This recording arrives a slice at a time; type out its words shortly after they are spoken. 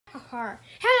car.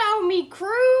 Hello, me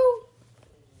crew.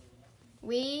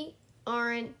 We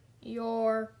aren't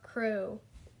your crew.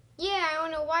 Yeah, I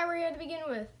don't know why we're here to begin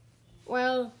with.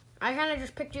 Well, I kind of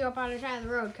just picked you up on the side of the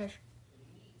road, cause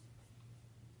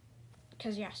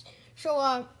yes.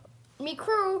 So, me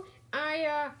crew,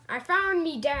 I found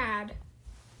me dad.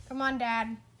 Come on,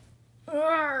 Dad.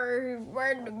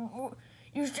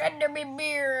 You said there be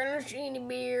beer. I don't see any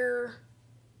beer.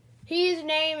 His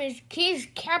name is, he's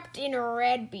Captain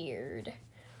Redbeard.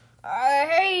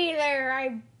 Hey there,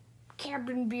 I'm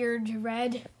Captain Beard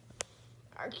Red.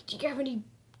 Do you have any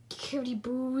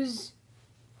booze?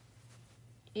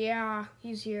 Yeah,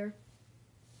 he's here.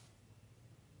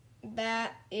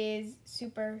 That is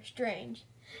super strange.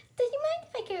 Does he mind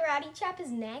if I karate chop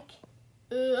his neck?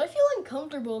 I feel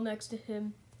uncomfortable next to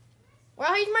him.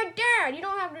 Well, he's my dad. You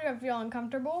don't have to feel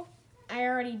uncomfortable. I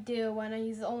already do when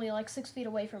he's only like 6 feet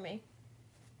away from me.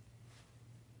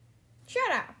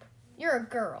 Shut up. You're a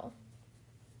girl.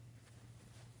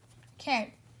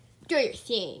 Okay. Do your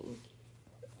thing.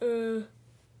 I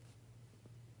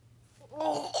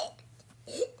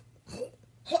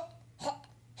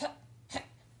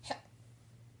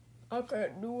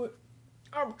can't do it.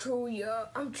 I'm too young.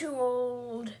 I'm too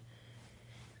old.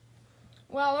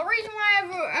 Well, the reason why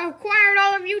I've acquired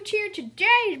all of you here today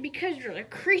is because you're the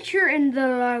creature in the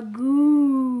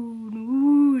lagoon.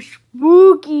 Ooh,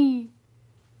 spooky.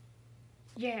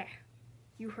 Yeah,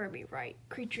 you heard me right.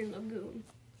 Creature in the lagoon.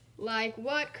 Like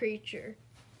what creature?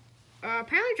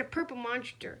 Apparently it's a purple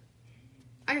monster.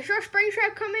 I saw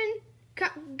Springtrap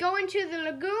go into the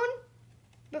lagoon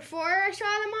before I saw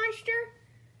the monster,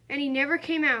 and he never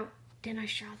came out. Then I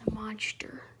saw the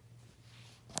monster.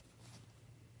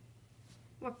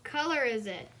 What color is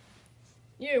it?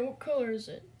 Yeah, what color is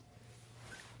it?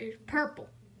 It's purple.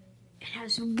 It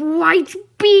has white,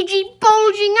 beady,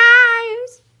 bulging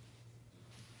eyes.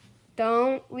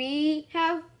 Don't we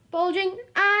have bulging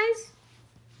eyes?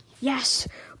 Yes,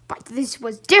 but this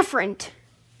was different.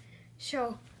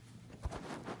 So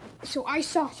I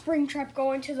saw Springtrap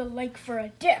go into the lake for a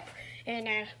dip,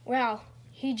 and well,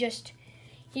 he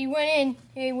went in.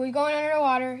 He was going under the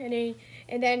water, and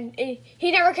then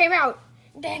he never came out.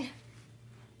 Then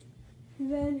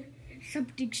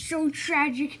something so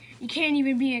tragic you can't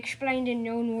even be explained in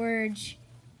known words.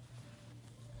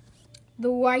 The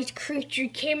white creature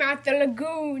came out the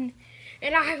lagoon,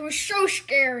 and I was so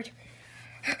scared.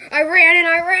 I ran and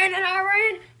I ran and I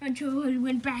ran until I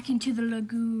went back into the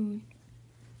lagoon.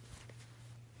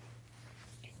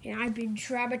 And I've been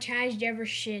traumatized ever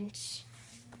since.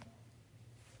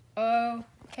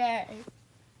 Okay.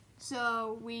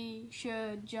 So we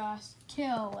should just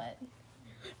kill it.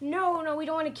 No, we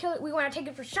don't want to kill it. We want to take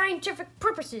it for scientific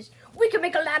purposes. We could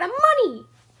make a lot of money.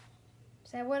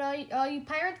 Is that what all you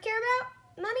pirates care about?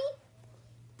 Money?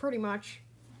 Pretty much.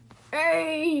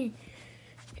 Hey,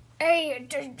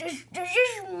 does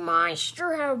this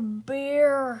monster have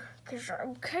beer? Because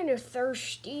I'm kind of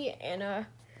thirsty and I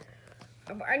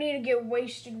need to get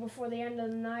wasted before the end of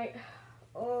the night.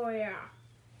 Oh, yeah.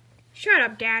 Shut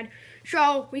up, Dad.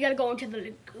 So, we gotta go into the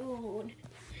lagoon.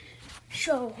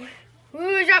 So,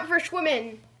 who's up for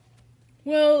swimming?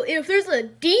 Well, if there's a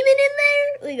demon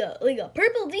in there, like a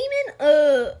purple demon,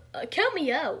 count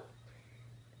me out.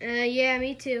 Yeah,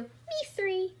 me too. Me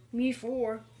 3. Me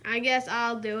 4. I guess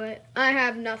I'll do it. I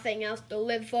have nothing else to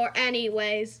live for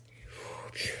anyways.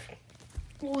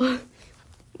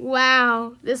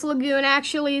 Wow, this lagoon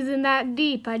actually isn't that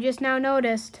deep. I just now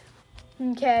noticed.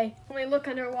 Okay, let me look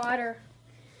underwater.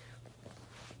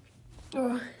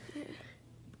 Oh,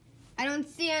 I don't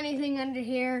see anything under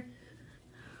here.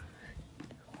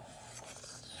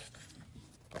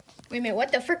 Wait a minute,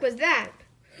 what the frick was that?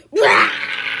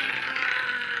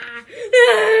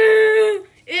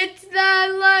 It's the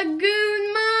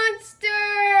lagoon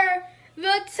monster!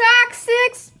 The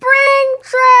toxic spring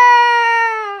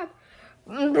trap!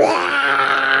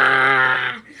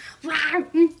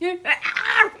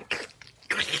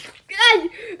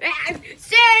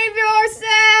 Save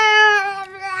yourself!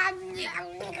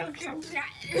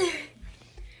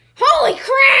 Holy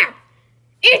crap!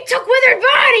 It took Withered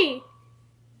Body!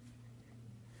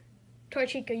 Toy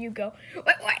Chica, you go.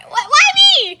 Why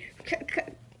me?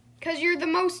 Because you're the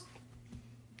most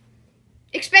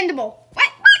expendable.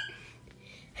 What?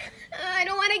 I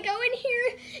don't want to go in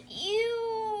here.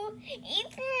 Ew.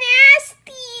 It's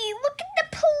nasty. Look at the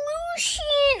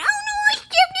pollution. Oh no, I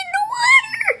stepped in the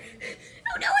water.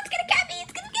 Oh no, it's going to get me.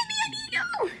 It's going to get me. I need to go.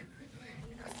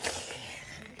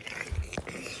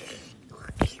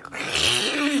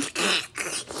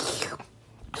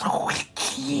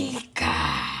 Chica.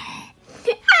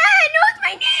 No, it's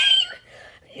my name.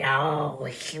 No,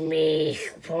 it's me,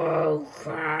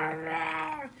 Poker.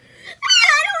 I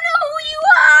don't know who you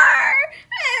are.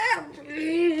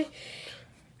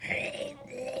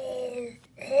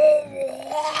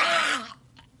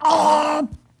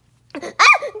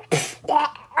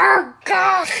 Oh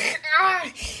gosh.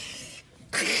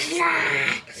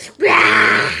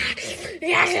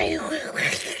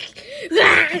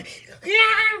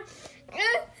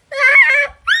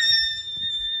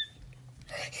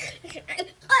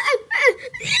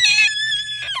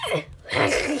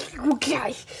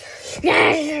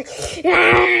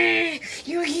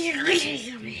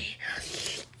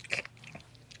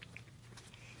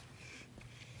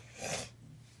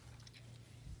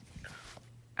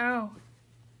 Oh,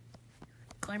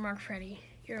 Glamrock Freddy,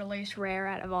 you're the least rare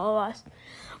out of all of us.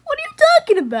 What are you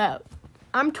talking about?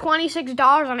 I'm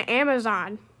 $26 on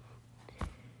Amazon,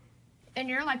 and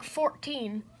you're like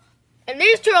 14, and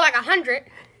these two are like 100.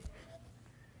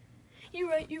 You're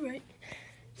right.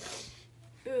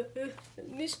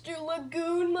 Mr.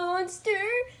 Lagoon Monster,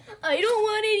 I don't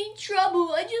want any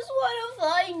trouble. I just want to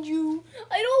find you.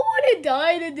 I don't want to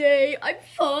die today. I'm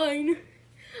fine.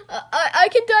 I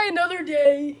can die another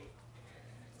day.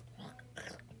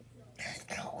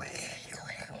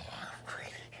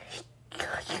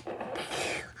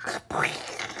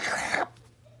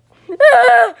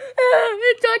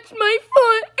 It touched my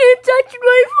foot. It touched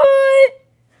my foot.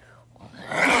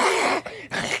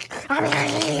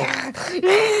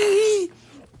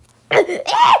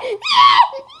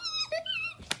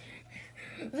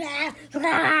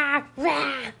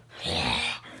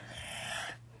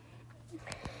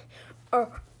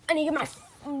 I need to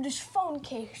get this phone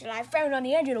case that I found on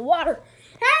the edge of the water.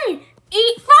 Hey,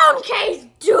 eat phone case,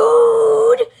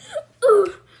 dude!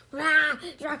 Ooh.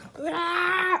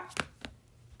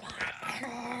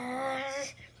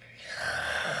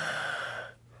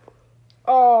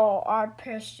 Oh, I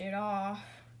pissed it off.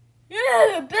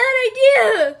 Yeah, bad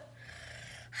idea.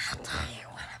 I'll tell you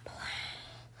what I play.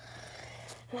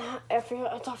 Now, if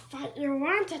it's a fight you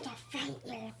want, it's a fight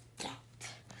you get.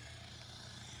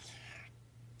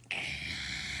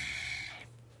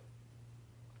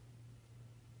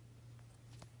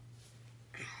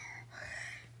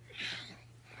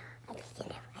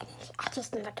 I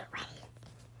just need to get ready.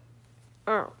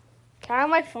 Oh. Can I have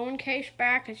my phone case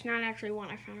back? It's not actually one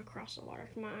I found across the water.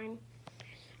 It's mine.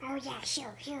 Oh, yeah,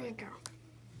 sure. Here you go.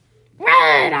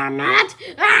 Wait a minute.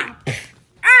 Me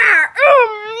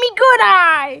good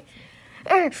eye.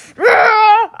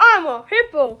 I'm a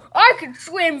hippo. I can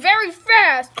swim very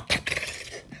fast.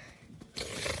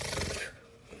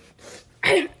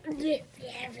 I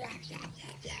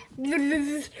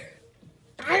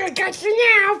got you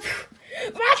now.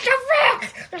 What the fuck?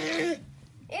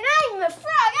 And I'm a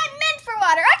frog. I'm meant for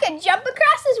water. I can jump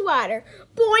across this water.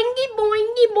 Boingy,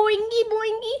 boingy, boingy,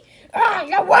 boingy. Oh,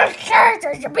 the worst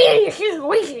character is being a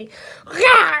situation.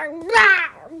 Blah, blah,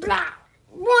 blah.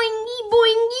 Boingy,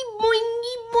 boingy,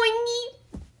 boingy, boingy.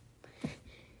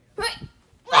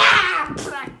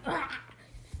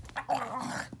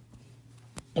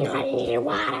 I need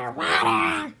water.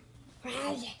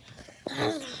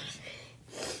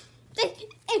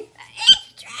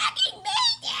 It's dragging me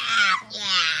down.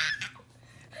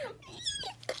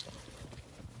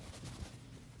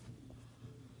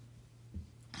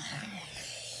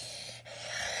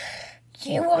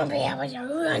 You won't be able to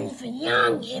run for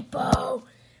long, hippo.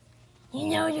 You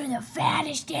know you're the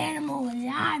fattest animal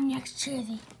alive next to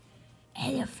the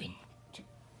elephant.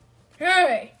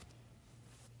 Hey!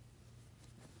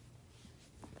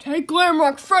 Take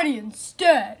Glamrock Freddy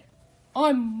instead.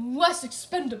 I'm less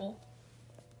expendable.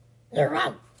 You're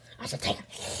wrong. I should take him.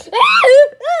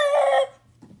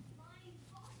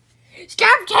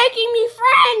 Stop taking me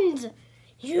friends!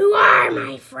 You are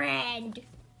my friend.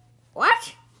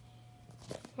 What?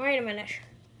 Wait a minute.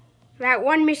 That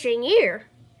one missing ear.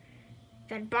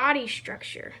 That body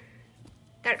structure.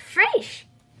 That face.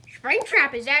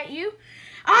 Springtrap, is that you?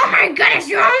 Oh my goodness,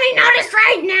 you only noticed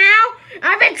right now?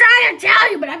 I've been trying to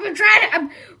tell you, but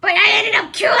but I ended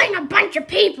up killing a bunch of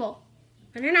people.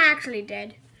 And then I actually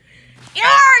did. You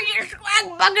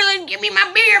swag-buggling, give me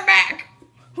my beer back.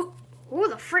 Who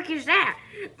the frick is that?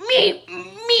 Me,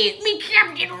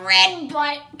 Captain Red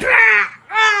Butt.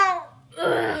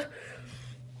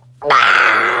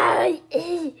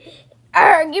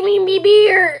 Give me me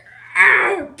beer.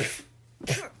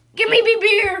 Give me me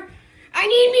beer. I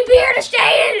need me beer to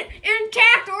stay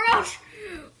intact,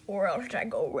 or else I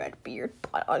go red beard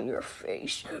butt on your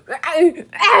face. Baboon.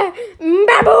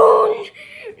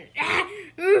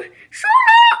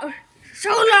 So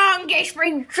long, gay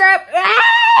Springtrap.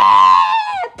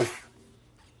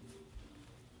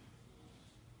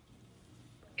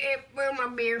 Hey, where's my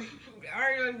beer?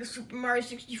 I like the Super Mario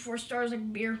 64 stars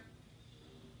like beer.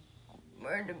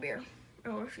 Where's the beer? I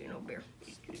don't see no beer.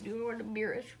 Do you know where the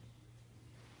beer is?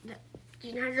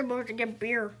 You're not supposed to get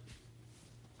beer.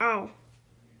 Oh.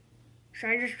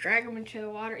 Should I just drag him into the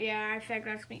water? Yeah, I think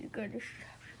that's be good.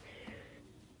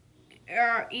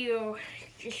 Ew.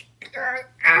 Just,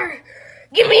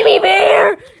 give me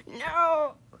beer!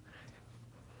 No.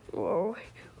 Whoa.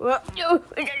 Well, no,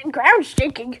 the ground's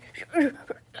shaking.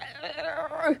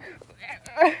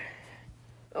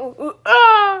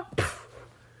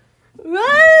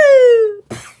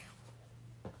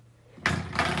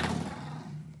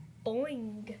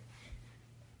 Boing.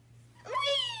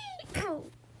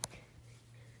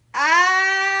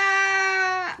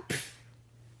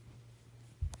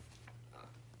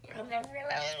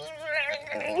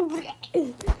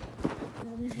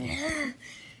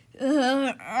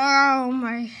 Oh,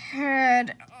 my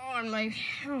head.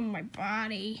 Oh, my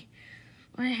body.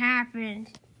 What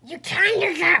happened? You kind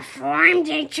of got formed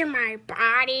into my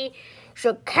body.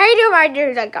 So kind of like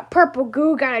there's like a purple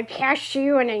goo got attached to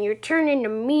you, and then you turn into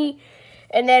me.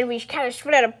 And then we kind of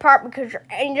split apart because your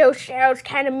endo cells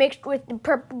kind of mixed with the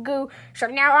purple goo. So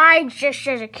now I exist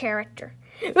as a character.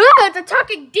 Oh, it's a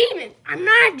talking demon. I'm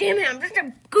not a demon. I'm just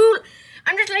a goo.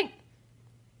 I'm just like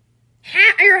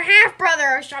your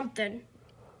half-brother or something.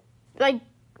 Like,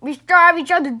 we still have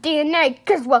each other's DNA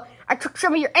because, well, I took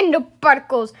some of your endo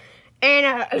particles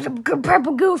and it's a good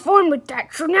purple goo formed with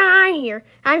that. So now I'm here.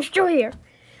 I'm still here.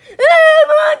 Ah,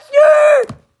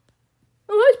 monster!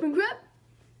 Oh, hi, Springtrap.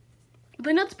 Was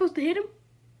I not supposed to hit him?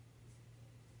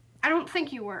 I don't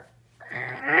think you were.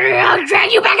 I'll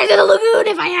drag you back into the lagoon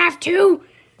if I have to.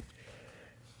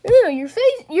 Ew,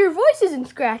 your voice isn't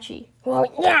scratchy. Well,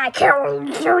 yeah, I can't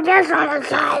do this on the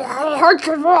side. It hurts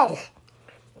your voice.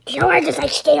 So I just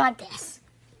stay like this.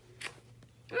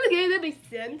 Okay, that makes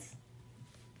sense.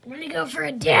 Want to go for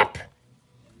a dip?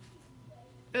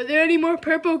 Are there any more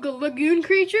purple lagoon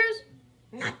creatures?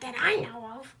 Not that I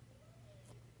know of.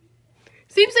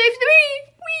 Seems safe to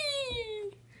me.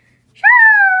 Whee!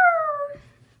 Sure.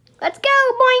 Let's go,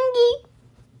 boingy.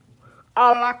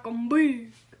 I like 'em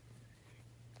big.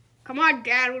 Come on,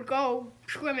 Dad, we'll go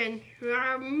swimming.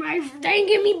 Dang,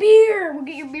 give me beer. We'll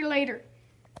get your beer later.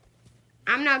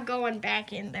 I'm not going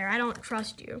back in there. I don't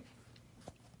trust you.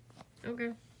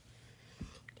 Okay.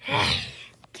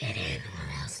 Get in,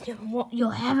 or else you'll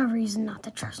have a reason not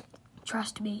to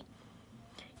trust me.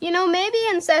 You know, maybe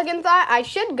in second thought, I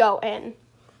should go in.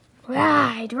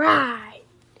 Right.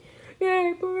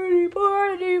 Yay, party,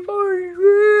 party,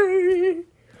 party.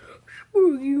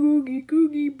 Spooky, oogie,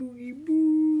 googie, boogie,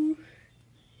 boo.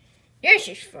 This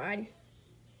is fun.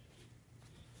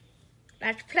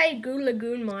 Let's play Goo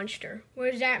Lagoon Monster.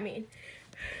 What does that mean?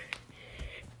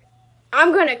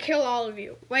 I'm gonna kill all of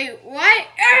you. Wait, what?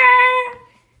 Ah!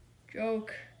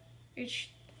 Joke. It's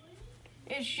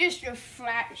just a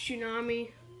flat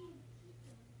tsunami.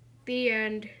 The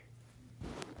end.